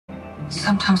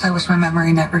Sometimes I wish my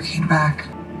memory never came back,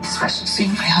 especially seeing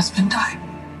my husband die.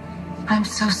 I'm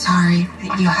so sorry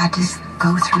that you had to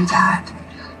go through that.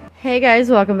 Hey guys,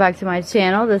 welcome back to my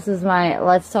channel. This is my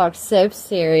Let's Talk Soap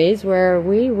series where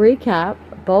we recap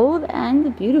Bold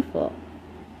and Beautiful.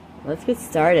 Let's get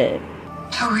started.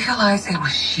 To realize it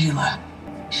was Sheila.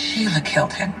 Sheila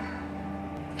killed him.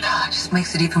 It just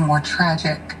makes it even more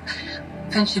tragic.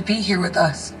 Finn should be here with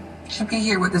us. Should be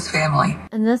here with his family.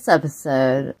 In this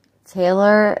episode,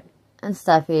 Taylor and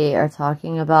Steffy are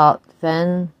talking about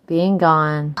Finn being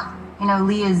gone. You know,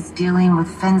 Lee is dealing with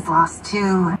Finn's loss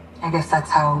too. I guess that's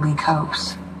how Lee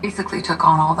copes. Basically took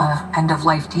on all the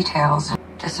end-of-life details.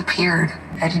 Disappeared.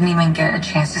 I didn't even get a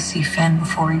chance to see Finn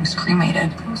before he was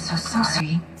cremated. I'm so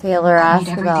sorry. Taylor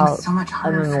asked about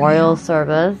a memorial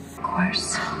service. Of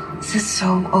course. This is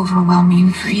so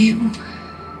overwhelming for you.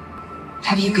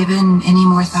 Have you given any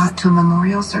more thought to a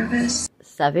memorial service?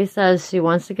 Steffy says she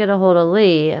wants to get a hold of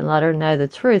Lee and let her know the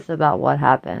truth about what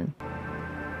happened.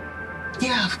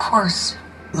 Yeah, of course.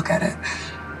 Look at it.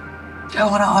 I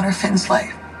want to honor Finn's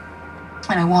life.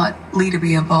 And I want Lee to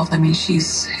be involved. I mean,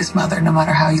 she's his mother, no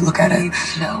matter how you look at it.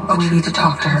 No, but we need to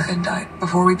talk to her. Finn died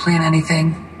before we plan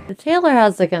anything. Taylor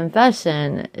has a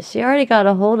confession. She already got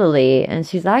a hold of Lee, and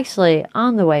she's actually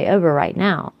on the way over right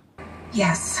now.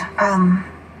 Yes,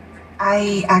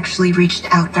 I actually reached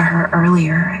out to her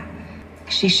earlier.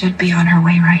 She should be on her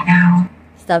way right now.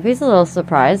 Steffy's a little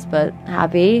surprised, but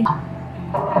happy.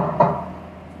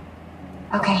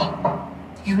 Okay,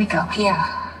 here we go.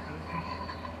 Yeah.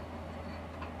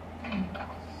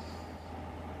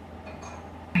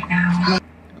 Right now.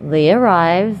 Lee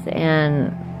arrives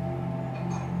and...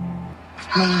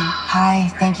 Lee, hi,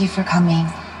 thank you for coming.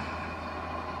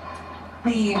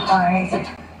 Lee,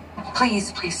 hi.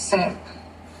 Please sit.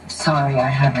 Sorry, I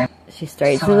haven't. She's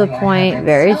straight to the point,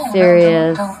 very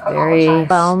serious, very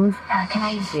bummed.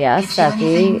 She asked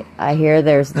Steffy, I hear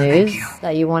there's news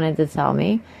that you wanted to tell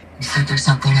me. You said there's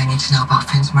something I need to know about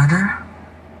Finn's murder?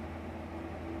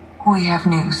 We have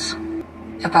news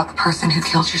about the person who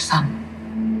killed your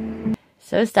son.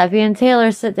 So Steffy and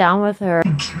Taylor sit down with her.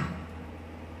 Thank you.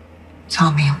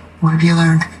 Tell me, what have you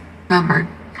learned? Remembered,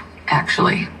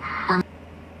 actually.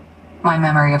 My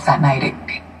memory of that night, it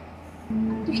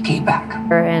came back.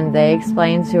 And they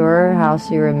explained to her how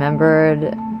she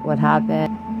remembered what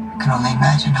happened. I can only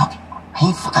imagine how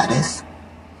painful that is.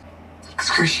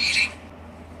 Excruciating.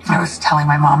 I was telling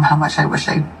my mom how much I wish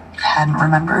I hadn't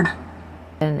remembered.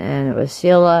 And it was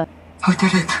Sheila. Who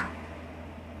did it?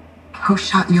 Who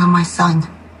shot you and my son?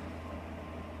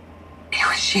 It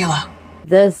was Sheila.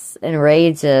 This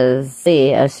enrages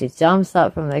Lee as she jumps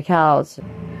up from the couch.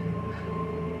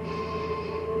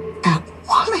 That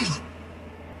woman!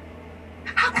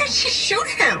 How could she shoot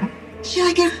him?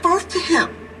 Sheila gave birth to him.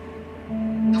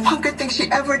 The one good thing she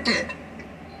ever did.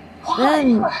 Why?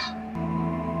 Then,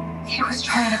 he was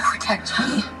trying to protect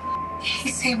me. He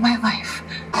saved my life.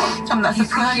 I'm not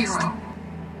surprised.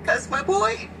 That's my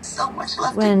boy. So much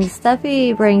left. When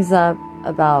Steffy brings up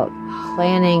about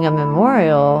planning a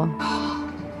memorial,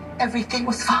 everything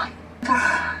was fine.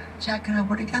 Jack and I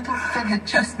were together. Finn had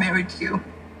just married you.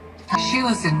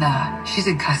 She's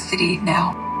in custody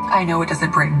now. I know it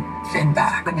doesn't bring Finn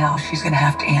back, but now she's gonna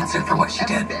have to answer for what she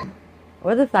did.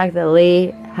 or the fact that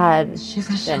Lee had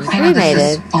been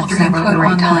cremated.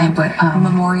 Right time, but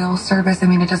memorial service. I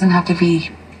mean, it doesn't have to be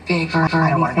big or anything. I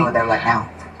don't want to go there right now.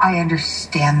 I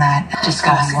understand that. Just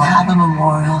gotta have a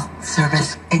memorial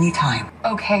service anytime.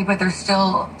 Okay, but there's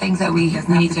still things that we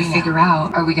need to figure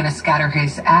out. Are we going to scatter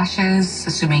his ashes,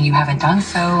 assuming you haven't done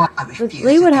so? But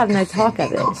Lee would have no talk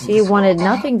of it. She wanted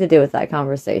nothing to do with that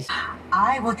conversation.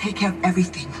 I will take care of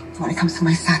everything when it comes to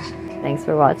my son. Thanks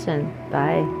for watching.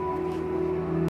 Bye.